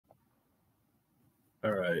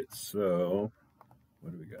All right, so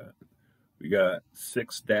what do we got? We got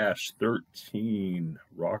 6-13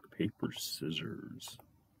 rock, paper, scissors.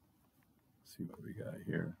 Let's see what we got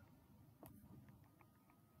here.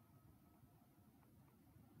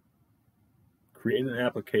 Create an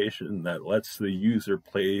application that lets the user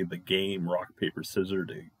play the game rock, paper,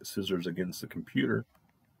 scissors against the computer.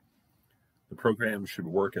 The program should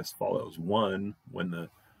work as follows. 1, when the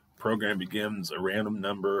program begins, a random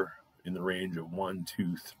number in the range of 1,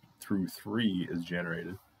 2, through 3 is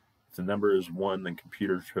generated. If the number is 1, then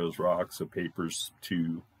computer chose rock, so papers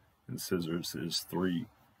 2, and scissors is 3.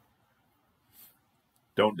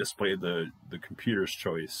 Don't display the computer's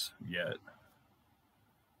choice yet.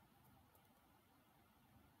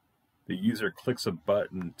 The user clicks a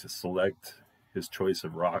button to select his choice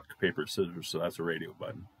of rock, paper, scissors, so that's a radio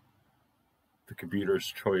button. The computer's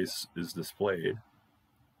choice is displayed.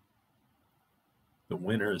 The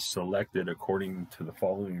winner is selected according to the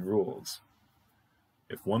following rules.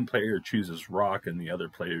 If one player chooses rock and the other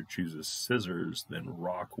player chooses scissors, then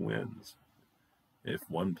rock wins. If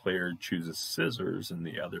one player chooses scissors and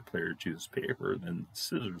the other player chooses paper, then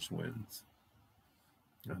scissors wins.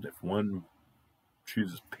 And if one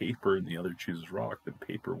chooses paper and the other chooses rock, then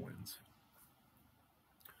paper wins.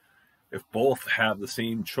 If both have the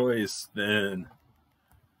same choice, then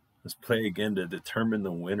let's play again to determine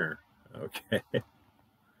the winner. Okay.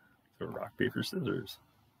 So rock, paper, scissors.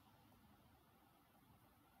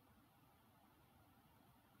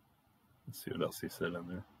 Let's see what else he said on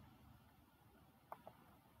there.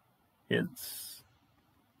 Hints.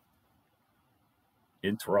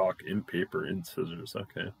 Int rock, int paper, int scissors.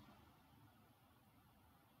 Okay.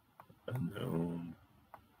 Unknown.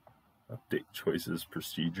 Update choices,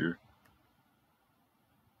 procedure.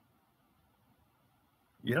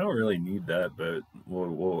 You don't really need that, but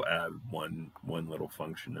we'll add one little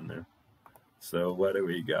function in there. So what do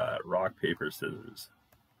we got? Rock, paper, scissors.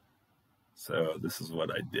 So this is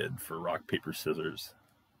what I did for rock, paper, scissors.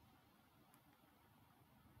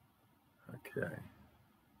 Okay.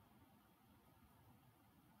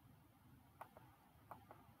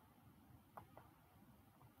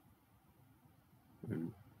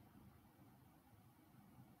 Ooh.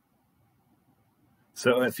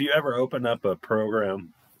 So if you ever open up a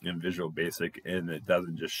program in Visual Basic and it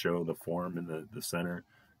doesn't just show the form in the center,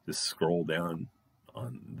 just scroll down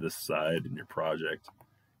on this side in your project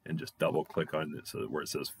and just double click on it so where it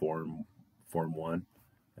says form 1,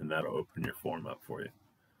 and that'll open your form up for you.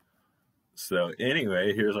 So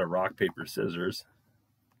anyway, here's our rock, paper, scissors.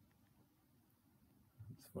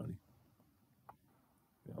 It's funny.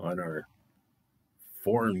 On our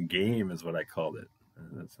form game is what I called it.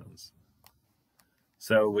 That sounds.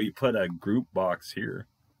 So we put a group box here.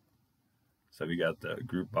 So we got the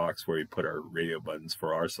group box where we put our radio buttons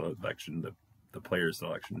for our selection, the player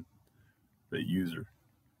selection, the user.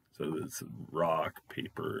 So it's rock,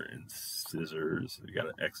 paper, and scissors. We got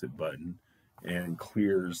an exit button and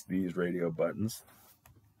clears these radio buttons.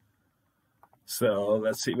 So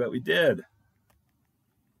let's see what we did.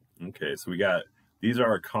 Okay, so we got, these are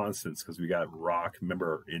our constants because we got rock,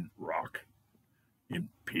 remember, in rock, in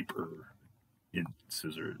paper, in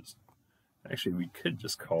scissors. Actually, we could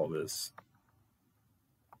just call this,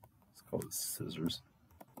 let's call this scissors.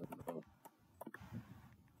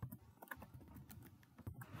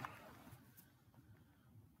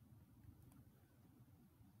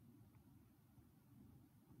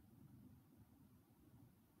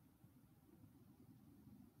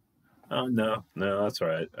 Oh, no, that's all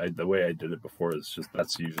right. The way I did it before is just,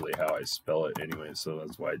 that's usually how I spell it anyway, so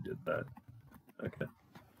that's why I did that. Okay.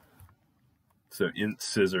 So int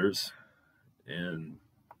scissors, and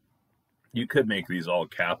you could make these all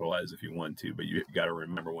capitalized if you want to, but you got to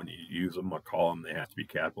remember when you use them or call them, they have to be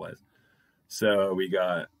capitalized. So we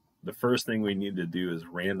got, the first thing we need to do is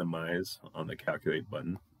randomize on the calculate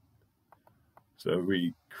button. So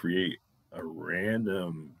we create a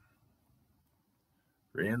randomize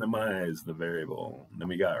the variable. And then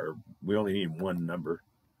we got we only need one number.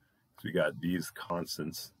 So we got these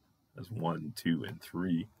constants as 1, 2, and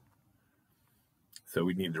 3. So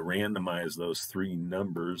we need to randomize those 3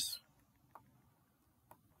 numbers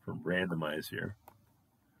from randomize here.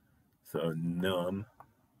 So num,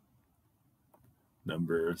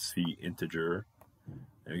 number, C, integer,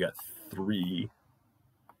 and we got 3,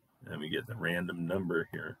 and we get the random number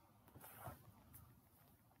here.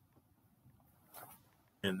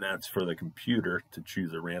 And that's for the computer to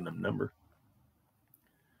choose a random number.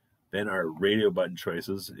 Then our radio button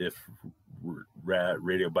choices, if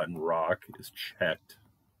radio button rock is checked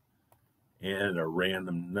and a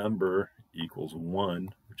random number equals 1,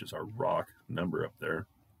 which is our rock number up there,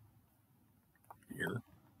 here,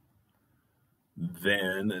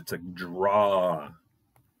 then it's a draw.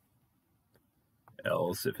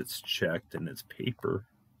 Else, if it's checked and it's paper,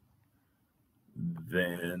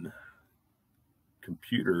 then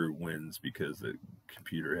computer wins because the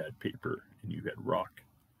computer had paper and you had rock.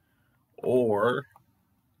 Or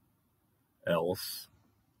else,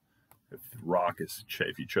 if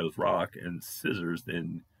you chose rock and scissors,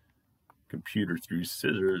 then computer threw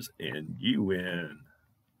scissors and you win.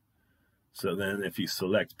 So then if you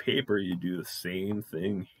select paper, you do the same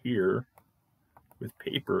thing here with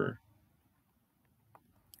paper.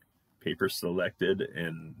 Paper selected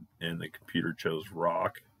and the computer chose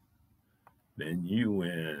rock, then you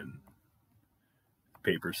win.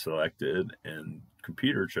 Paper selected and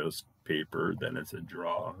computer chose paper, then it's a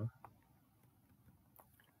draw.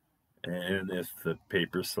 And if the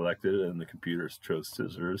paper selected and the computer chose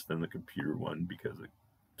scissors, then the computer won because the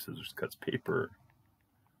scissors cuts paper.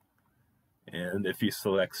 And if you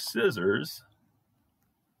select scissors,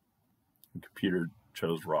 the computer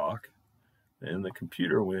chose rock, then the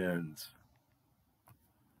computer wins.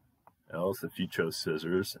 Else, if you chose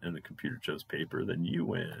scissors and the computer chose paper, then you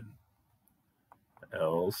win.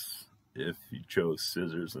 Else, if you chose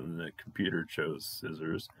scissors and the computer chose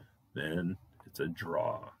scissors, then it's a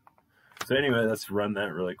draw. So anyway, let's run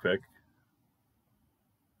that really quick.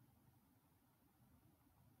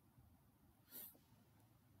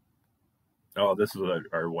 Oh, this is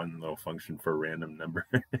our one little function for a random number.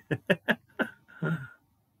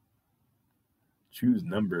 Choose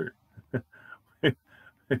number.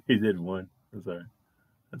 He did one. Sorry.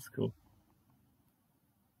 That's cool.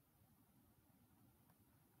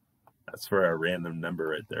 That's for our random number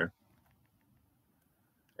right there.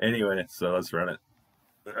 Anyway, so let's run it.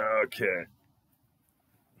 Okay.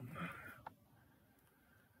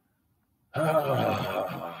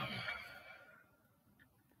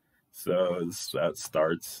 So that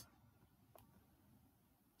starts.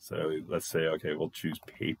 So let's say, okay, we'll choose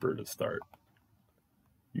paper to start.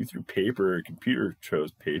 You threw paper, computer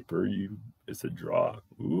chose paper, it's a draw.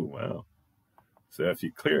 Ooh, wow. So if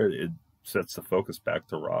you clear it, it sets the focus back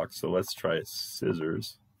to rock. So let's try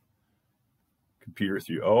scissors. Computer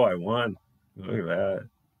threw, oh, I won. Look at that.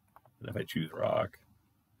 And if I choose rock,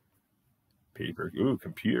 paper, ooh,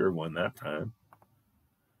 computer won that time.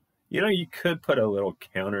 You know, you could put a little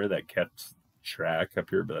counter that kept track up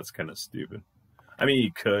here, but that's kind of stupid. I mean,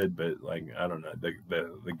 you could, but like, I don't know.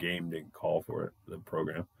 The game didn't call for it, the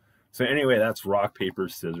program. So anyway, that's rock, paper,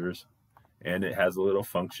 scissors. And it has a little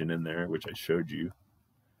function in there, which I showed you,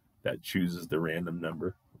 that chooses the random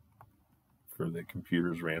number for the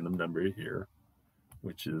computer's random number here,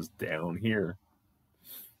 which is down here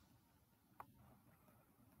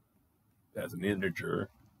as an integer.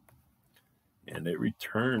 And it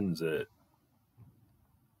returns it.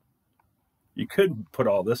 You could put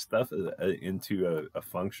all this stuff into a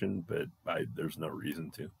function, but there's no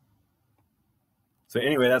reason to. So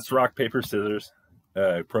anyway, that's rock, paper, scissors.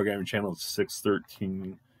 Programming channel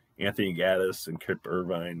 613. Anthony Gaddis and Kip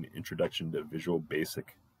Irvine. Introduction to Visual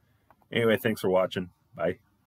Basic. Anyway, thanks for watching. Bye.